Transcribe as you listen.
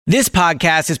This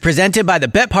podcast is presented by the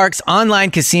BetParx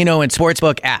online casino and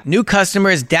sportsbook app. New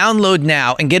customers download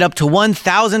now and get up to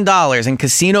 $1,000 in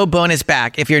casino bonus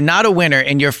back if you're not a winner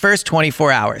in your first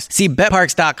 24 hours. See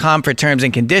BetParx.com for terms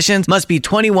and conditions. Must be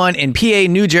 21 in PA,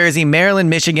 New Jersey, Maryland,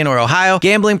 Michigan, or Ohio.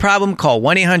 Gambling problem? Call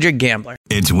 1-800-GAMBLER.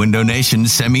 It's Window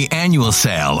Nation's semi-annual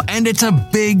sale, and it's a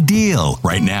big deal.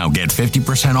 Right now, get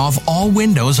 50% off all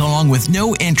windows along with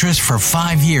no interest for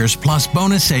 5 years plus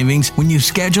bonus savings when you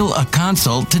schedule a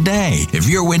consult today. If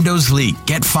your windows leak,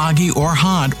 get foggy or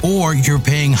hot, or you're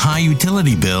paying high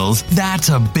utility bills, that's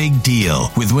a big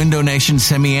deal. With Window Nation's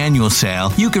semi-annual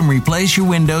sale, you can replace your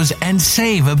windows and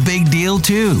save a big deal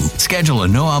too. Schedule a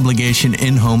no-obligation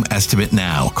in-home estimate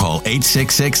now. Call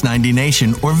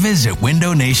 866-90NATION or visit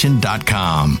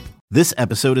windownation.com. This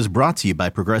episode is brought to you by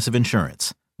Progressive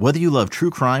Insurance. Whether you love true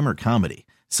crime or comedy,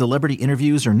 celebrity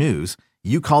interviews or news,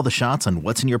 you call the shots on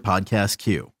what's in your podcast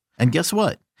queue. And guess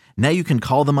what? Now you can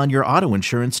call them on your auto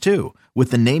insurance too with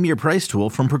the Name Your Price tool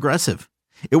from Progressive.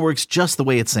 It works just the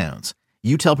way it sounds.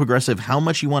 You tell Progressive how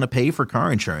much you want to pay for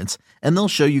car insurance, and they'll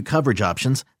show you coverage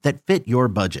options that fit your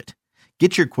budget.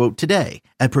 Get your quote today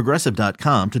at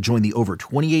Progressive.com to join the over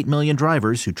 28 million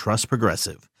drivers who trust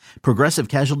Progressive. Progressive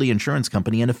Casualty Insurance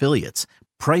Company and Affiliates.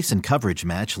 Price and coverage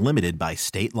match limited by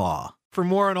state law. For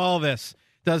more on all this,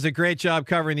 does a great job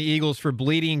covering the Eagles for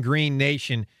Bleeding Green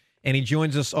Nation, and he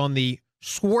joins us on the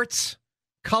Schwartz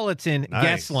Culleton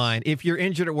guest line. If you're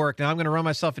injured at work, now I'm going to run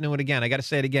myself into it again. I got to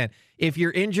say it again. If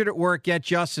you're injured at work, get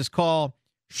justice. Call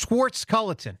Schwartz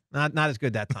Culleton. Not as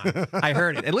good that time. I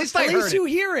heard it. At least I heard it. At least you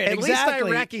hear it. At exactly. least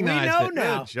I recognized we know it.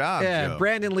 now. Good job, Yeah, Joe.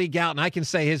 Brandon Lee Gouton. I can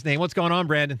say his name. What's going on,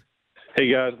 Brandon?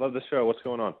 Hey guys, love the show. What's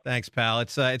going on? Thanks, pal.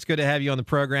 It's good to have you on the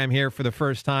program here for the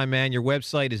first time, man. Your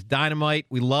website is dynamite.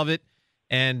 We love it,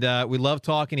 and we love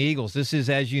talking Eagles. This is,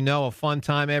 as you know, a fun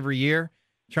time every year,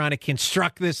 trying to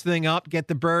construct this thing up, get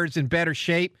the birds in better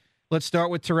shape. Let's start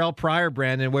with Terrell Pryor,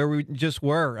 Brandon, where we just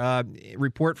were.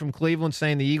 Report from Cleveland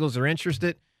saying the Eagles are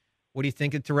interested. What do you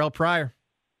think of Terrell Pryor?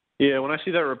 Yeah, when I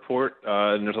see that report,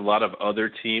 and there's a lot of other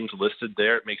teams listed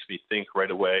there, it makes me think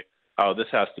right away, oh, this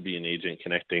has to be an agent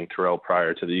connecting Terrell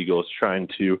Pryor to the Eagles, trying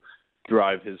to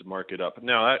drive his market up.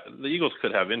 Now, the Eagles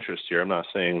could have interest here. I'm not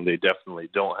saying they definitely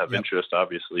don't have interest,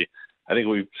 obviously. I think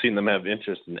we've seen them have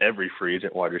interest in every free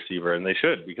agent wide receiver, and they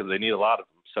should because they need a lot of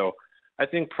them. So I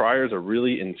think Pryor's a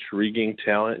really intriguing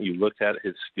talent. You look at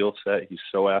his skill set. He's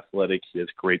so athletic. He has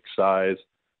great size.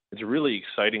 It's really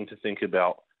exciting to think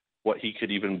about what he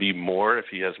could even be more if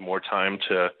he has more time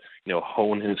to,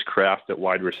 hone his craft at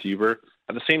wide receiver.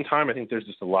 At the same time, I think there's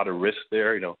just a lot of risk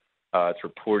there. It's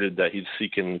reported that he's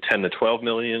seeking $10 to $12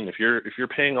 million. If you're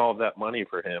paying all of that money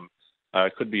for him,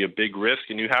 it could be a big risk,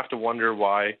 and you have to wonder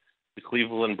why the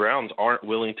Cleveland Browns aren't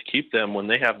willing to keep them when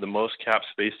they have the most cap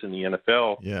space in the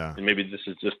NFL. Yeah. And maybe this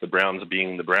is just the Browns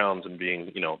being the Browns and being,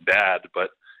 bad, but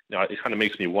it kind of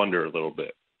makes me wonder a little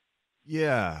bit.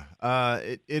 Yeah,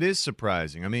 it is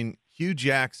surprising. I mean, Hugh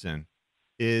Jackson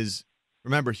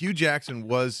Hugh Jackson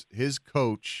was his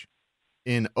coach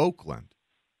in Oakland,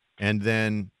 and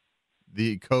then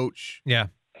the coach. Yeah.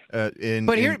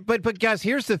 But guys,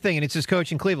 here's the thing, and it's his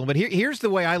coach in Cleveland. But here's the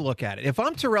way I look at it. If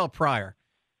I'm Terrell Pryor,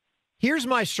 here's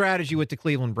my strategy with the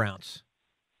Cleveland Browns.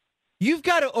 You've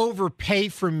got to overpay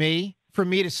for me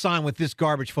to sign with this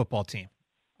garbage football team.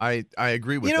 I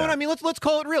agree with that. You know what I mean? Let's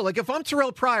call it real. Like, if I'm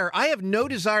Terrell Pryor, I have no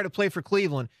desire to play for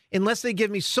Cleveland unless they give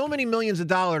me so many millions of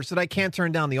dollars that I can't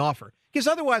turn down the offer. Because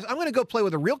otherwise, I'm going to go play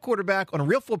with a real quarterback on a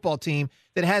real football team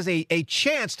that has a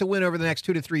chance to win over the next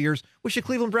 2 to 3 years, which the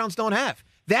Cleveland Browns don't have.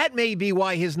 That may be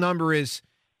why his number is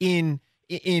in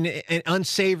an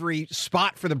unsavory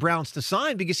spot for the Browns to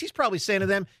sign, because he's probably saying to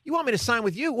them, you want me to sign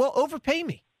with you? Well, overpay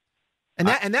me.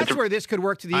 And that's where this could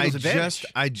work to the Eagles' advantage.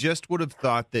 I just would have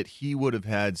thought that he would have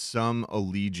had some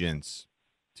allegiance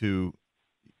to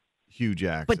Hugh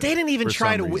Jackson. But they didn't even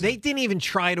try to win. They didn't even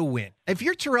try to win. If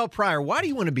you're Terrell Pryor, why do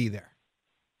you want to be there?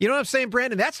 You know what I'm saying,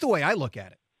 Brandon? That's the way I look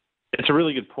at it. It's a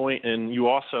really good point. And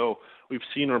we've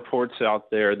seen reports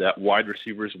out there that wide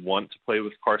receivers want to play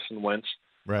with Carson Wentz,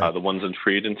 right. The ones in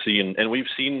free agency. And we've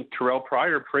seen Terrell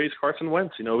Pryor praise Carson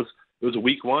Wentz. It was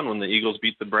week 1 when the Eagles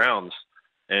beat the Browns.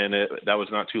 And that was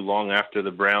not too long after the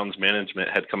Browns management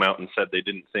had come out and said they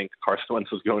didn't think Carson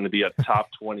Wentz was going to be a top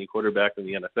 20 quarterback in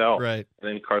the NFL. Right. And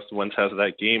then Carson Wentz has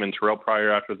that game, and Terrell Pryor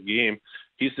after the game,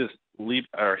 he's just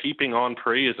heaping on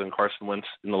praise on Carson Wentz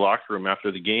in the locker room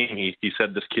after the game. He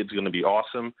said this kid's going to be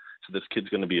awesome. So this kid's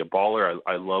going to be a baller.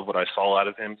 I love what I saw out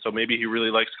of him. So maybe he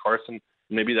really likes Carson.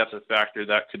 Maybe that's a factor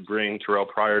that could bring Terrell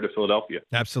Pryor to Philadelphia.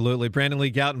 Absolutely. Brandon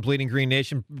Lee Gouton, Bleeding Green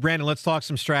Nation. Brandon, let's talk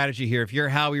some strategy here. If you're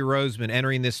Howie Roseman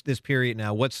entering this period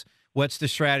now, what's What's the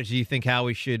strategy you think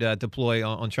Howie should deploy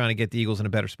on trying to get the Eagles in a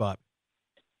better spot?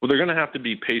 Well, they're going to have to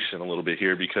be patient a little bit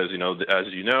here because, as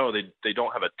you know, they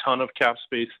don't have a ton of cap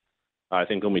space. I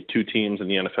think only 2 teams in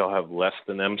the NFL have less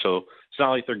than them. So it's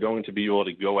not like they're going to be able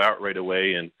to go out right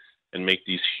away and make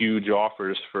these huge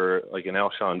offers for like an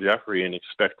Alshon Jeffrey and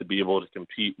expect to be able to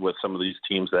compete with some of these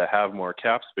teams that have more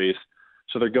cap space.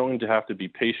 So they're going to have to be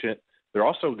patient. They're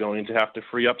also going to have to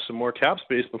free up some more cap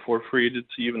space before free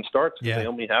agency even starts. Yeah. They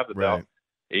only have about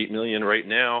 $8 million right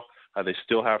now. They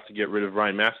still have to get rid of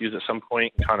Ryan Matthews at some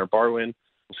point, Connor Barwin.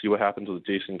 We'll see what happens with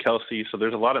Jason Kelsey. So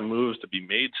there's a lot of moves to be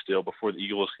made still before the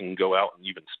Eagles can go out and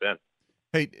even spend.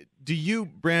 Hey,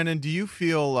 Brandon, do you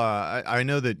feel I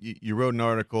know that you wrote an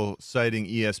article citing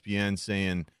ESPN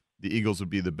saying the Eagles would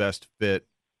be the best fit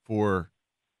for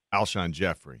Alshon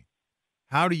Jeffrey.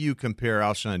 How do you compare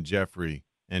Alshon Jeffrey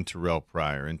and Terrell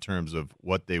Pryor in terms of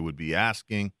what they would be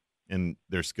asking and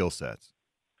their skill sets?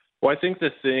 Well, I think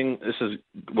this is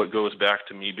what goes back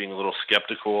to me being a little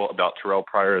skeptical about Terrell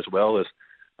Pryor as well, is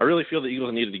I really feel the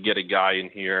Eagles needed to get a guy in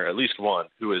here, at least one,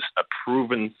 who is a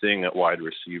proven thing at wide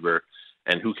receiver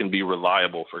and who can be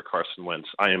reliable for Carson Wentz.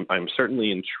 I'm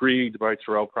certainly intrigued by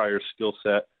Terrell Pryor's skill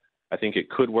set. I think it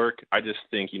could work. I just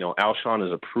think, Alshon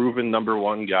is a proven number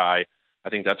one guy. I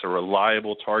think that's a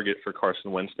reliable target for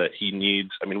Carson Wentz that he needs.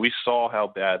 I mean, we saw how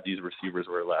bad these receivers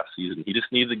were last season. He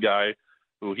just needs a guy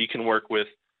who he can work with.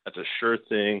 That's a sure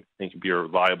thing and can be a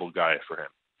reliable guy for him.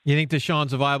 You think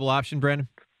Deshaun's a viable option, Brandon?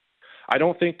 I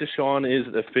don't think Deshaun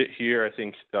is a fit here. I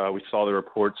think we saw the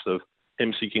reports of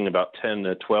him seeking about 10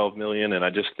 to 12 million, and I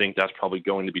just think that's probably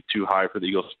going to be too high for the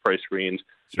Eagles' price range,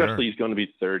 especially he's going to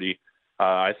be 30.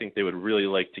 I think they would really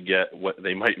like to get what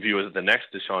they might view as the next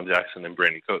Deshaun Jackson and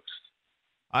Brandon Cooks.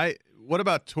 What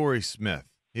about Torrey Smith?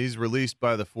 He's released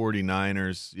by the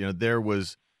 49ers. There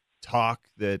was talk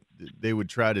that they would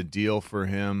try to deal for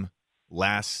him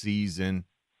last season.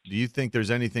 Do you think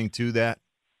there's anything to that?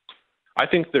 I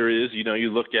think there is.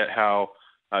 You look at how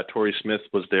Torrey Smith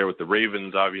was there with the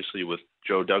Ravens, obviously with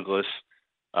Joe Douglas.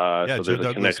 So Joe there's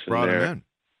Douglas a connection brought there. him in.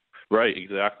 Right,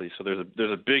 exactly. So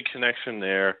there's a big connection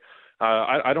there.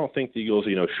 I don't think the Eagles,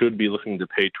 should be looking to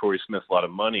pay Torrey Smith a lot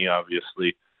of money.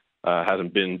 Obviously,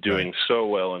 hasn't been doing so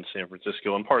well in San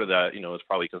Francisco, and part of that, is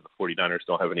probably because the 49ers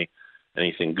don't have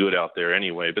anything good out there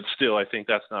anyway. But still, I think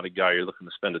that's not a guy you're looking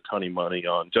to spend a ton of money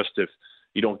on. Just if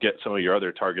you don't get some of your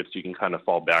other targets, you can kind of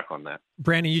fall back on that.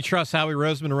 Brandon, you trust Howie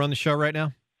Roseman to run the show right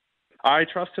now? I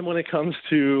trust him when it comes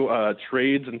to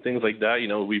trades and things like that.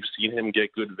 We've seen him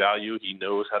get good value. He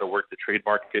knows how to work the trade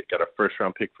market. Got a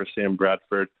first-round pick for Sam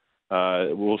Bradford.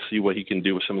 We'll see what he can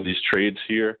do with some of these trades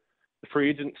here. The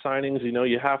free agent signings,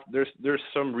 there's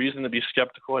some reason to be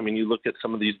skeptical. I mean, you look at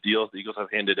some of these deals the Eagles have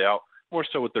handed out, more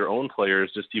so with their own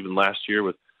players, just even last year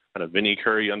with kind of Vinny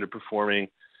Curry underperforming.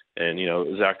 And,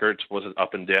 Zach Ertz was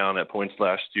up and down at points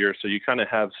last year. So you kind of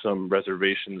have some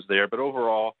reservations there. But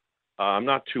overall, I'm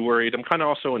not too worried. I'm kind of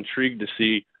also intrigued to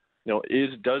see,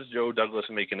 does Joe Douglas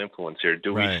make an influence here?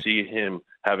 Do we see him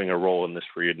having a role in this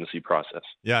free agency process?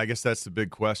 Yeah, I guess that's the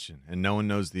big question. And no one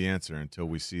knows the answer until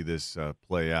we see this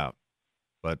play out.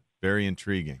 But very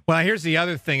intriguing. Well, here's the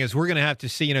other thing is we're going to have to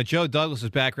see, Joe Douglas's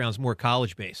background is more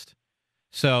college-based.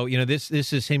 So, this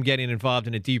is him getting involved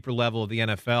in a deeper level of the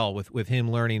NFL with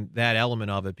him learning that element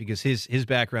of it because his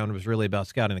background was really about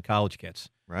scouting the college kids.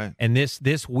 Right. And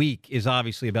this week is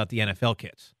obviously about the NFL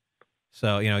kids.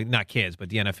 So, not kids, but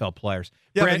the NFL players.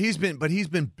 Yeah, Brad, but he's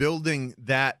been building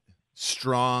that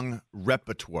strong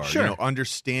repertoire,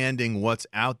 understanding what's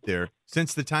out there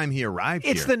since the time he arrived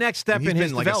here. It's the next step in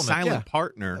his development. He's been like a silent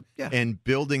partner and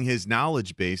building his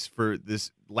knowledge base for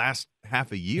this last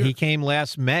half a year. He came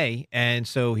last May, and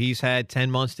so he's had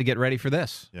 10 months to get ready for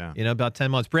this. Yeah. About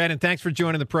 10 months. Brandon, thanks for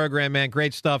joining the program, man.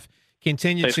 Great stuff.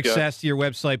 Continued success to your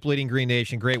website, Bleeding Green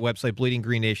Nation. Great website,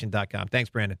 bleedinggreennation.com. Thanks,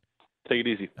 Brandon. Take it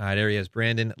easy. All right, there he is,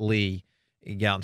 Brandon Lee.